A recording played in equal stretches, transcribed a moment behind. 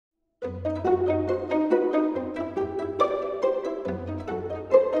Hi,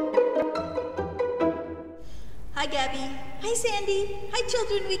 Gabby. Hi, Sandy. Hi,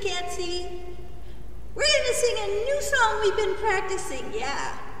 children we can't see. We're going to sing a new song we've been practicing.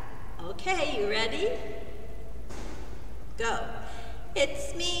 Yeah. Okay, you ready? Go.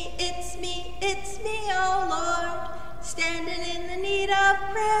 It's me, oh Lord, standing in the need of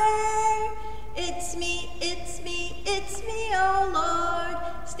prayer. It's me, oh Lord,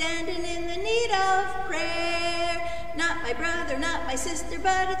 standing in the need of prayer. Not my brother, not my sister,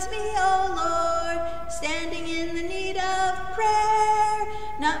 but it's me, oh Lord, standing in the need of prayer.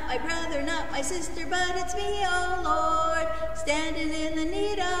 Not my brother, not my sister, but it's me, oh Lord, standing in the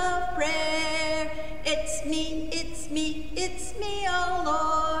need of prayer. It's me, oh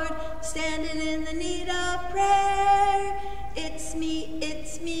Lord, standing in the need of prayer. It's me,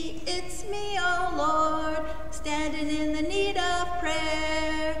 oh Lord, standing in the need of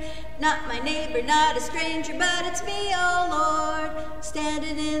prayer. Not my neighbor, not a stranger, but it's me, oh Lord,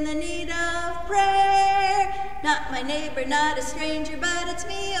 standing in the need of prayer. Not my neighbor, not a stranger, but it's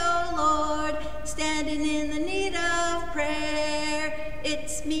me, oh Lord, standing in the need of prayer.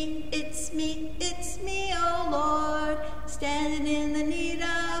 It's me, oh Lord, standing in the need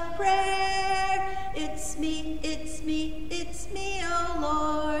of prayer. It's me, oh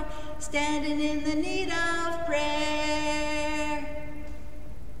Lord, standing in the need of prayer.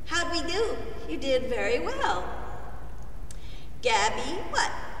 How'd we do? You did very well. Gabby,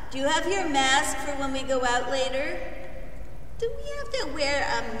 what? Do you have your mask for when we go out later? Do we have to wear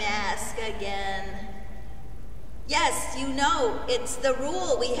a mask again? Yes, you know, it's the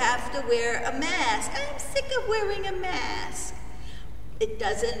rule. We have to wear a mask. I'm sick of wearing a mask. It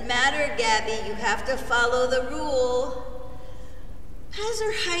doesn't matter, Gabby. You have to follow the rule.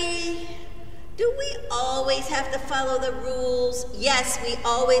 Pastor Heidi, do we always have to follow the rules? Yes, we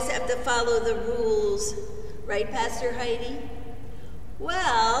always have to follow the rules. Right, Pastor Heidi?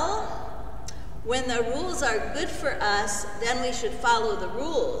 Well, when the rules are good for us, then we should follow the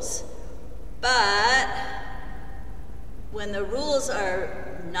rules. But when the rules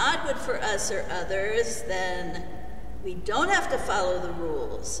are not good for us or others, then we don't have to follow the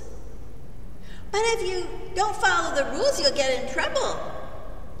rules. But if you don't follow the rules, you'll get in trouble.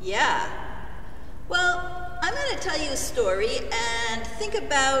 Yeah. Well, I'm going to tell you a story and think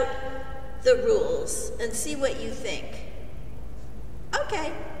about the rules and see what you think.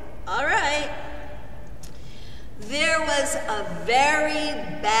 Okay. All right. There was a very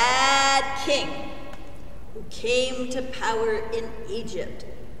bad king who came to power in Egypt.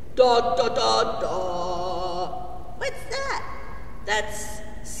 Da, da, da, da. What's that? That's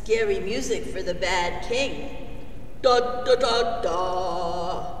scary music for the bad king. Da, da, da,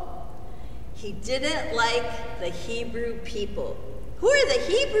 da. He didn't like the Hebrew people. Who are the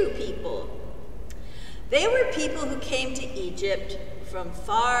Hebrew people? They were people who came to Egypt from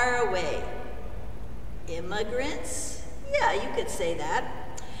far away. Immigrants? Yeah, you could say that.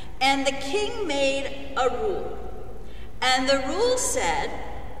 And the king made a rule. And the rule said,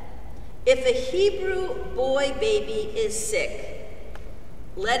 if a Hebrew boy baby is sick,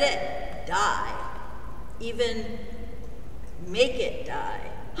 let it die. Even make it die.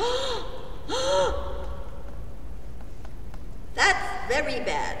 That's very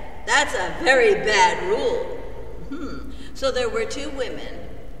bad. That's a very bad rule. So there were two women,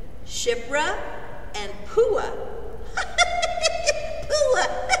 Shiphrah and Puah. Puah.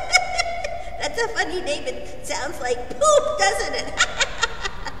 That's a funny name. It sounds like poop, doesn't it?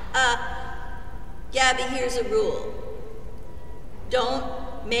 Gabby, here's a rule. Don't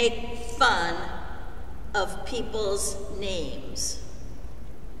make fun of people's names.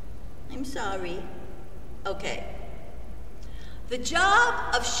 I'm sorry. Okay. The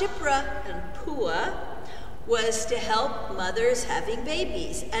job of Shiphrah and Puah was to help mothers having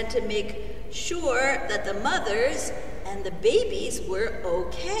babies and to make sure that the mothers and the babies were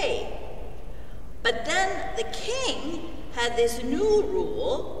okay. But then the king had this new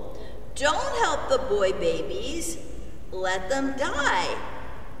rule: don't help the boy babies, let them die.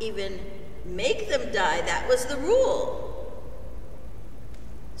 Even make them die. That was the rule.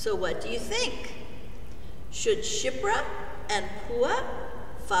 So what do you think? Should Shiphrah and Puah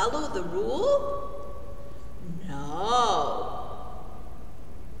follow the rule?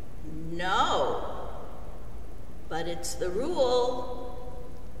 No. But it's the rule.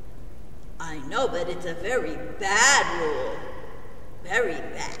 I know, but it's a very bad rule. Very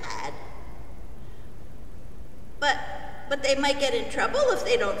bad. But they might get in trouble if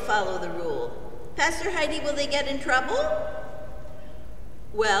they don't follow the rule. Pastor Heidi, will they get in trouble?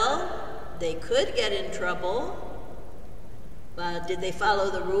 Well, they could get in trouble, But did they follow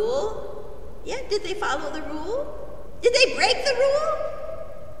the rule? Yeah, did they follow the rule? Did they break the rule?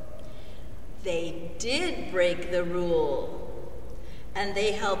 They did break the rule, and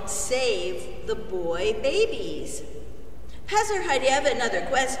they helped save the boy babies. Pastor Heidi, I have another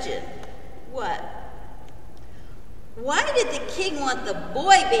question. What? Why did the king want the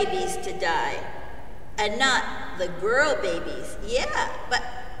boy babies to die and not the girl babies? Yeah, but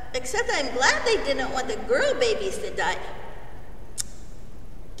except I'm glad they didn't want the girl babies to die.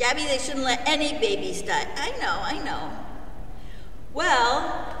 Gabby, they shouldn't let any babies die. I know.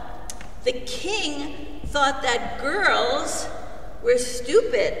 Well, the king thought that girls were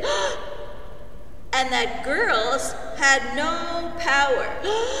stupid and that girls had no power.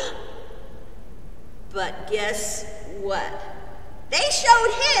 But guess what? They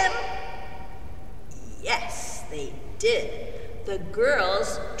showed him. Yes, they did. The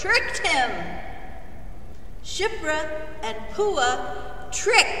girls tricked him. Shipra and Puah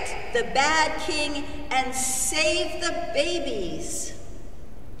tricked the bad king and saved the babies.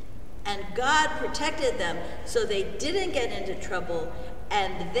 And God protected them so they didn't get into trouble,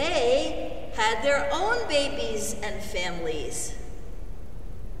 and they had their own babies and families.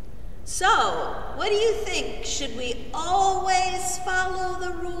 So, what do you think? Should we always follow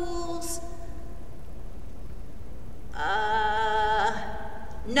the rules?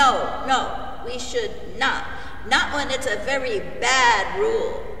 No, we should not. Not when it's a very bad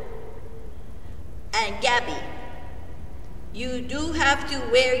rule. And Gabby, you do have to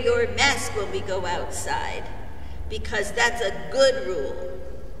wear your mask when we go outside, because that's a good rule.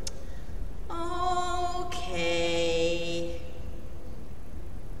 Okay.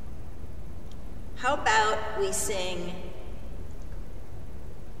 How about we sing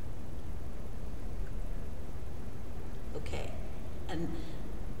okay, and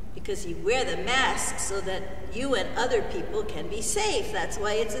because you wear the mask so that you and other people can be safe. That's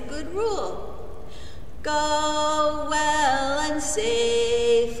why it's a good rule. Go well and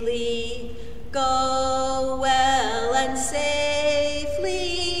safely, go well and safely.